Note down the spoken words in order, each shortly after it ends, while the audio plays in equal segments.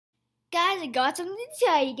Guys, I got something to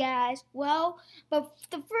tell you guys. Well, but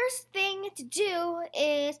the first thing to do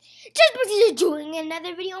is just because you're doing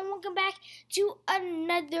another video, and welcome back to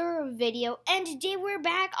another video. And today we're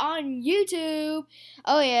back on YouTube.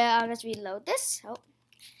 Oh yeah, let's reload this. Oh,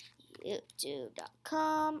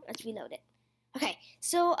 YouTube.com. Let's reload it. Okay,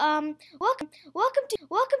 so welcome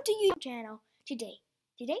to YouTube channel. Today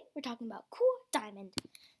we're talking about Cool Diamond.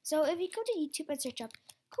 So if you go to YouTube and search up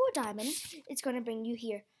Cool Diamond, it's gonna bring you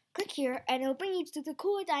here. Click here, and it'll bring you to the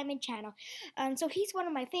Cool Diamond channel. So he's one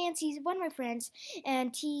of my fans. He's one of my friends,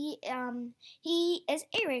 and he is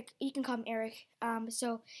Eric. You can call him Eric.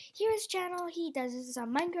 So here's his channel. He does his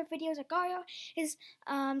Minecraft videos like Gario.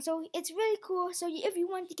 So it's really cool. So if you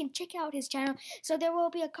want, you can check out his channel. So there will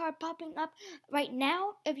be a card popping up right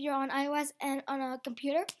now if you're on iOS and on a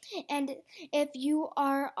computer. And if you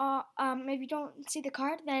are if you don't see the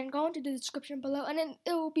card, then go into the description below, and then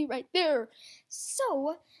it will be right there.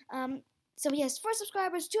 So yes, 4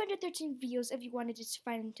 subscribers, 213 views if you wanted to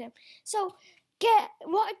find him. So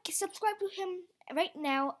subscribe to him right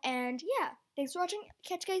now, and yeah, thanks for watching.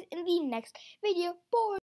 Catch you guys in the next video.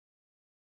 Bye.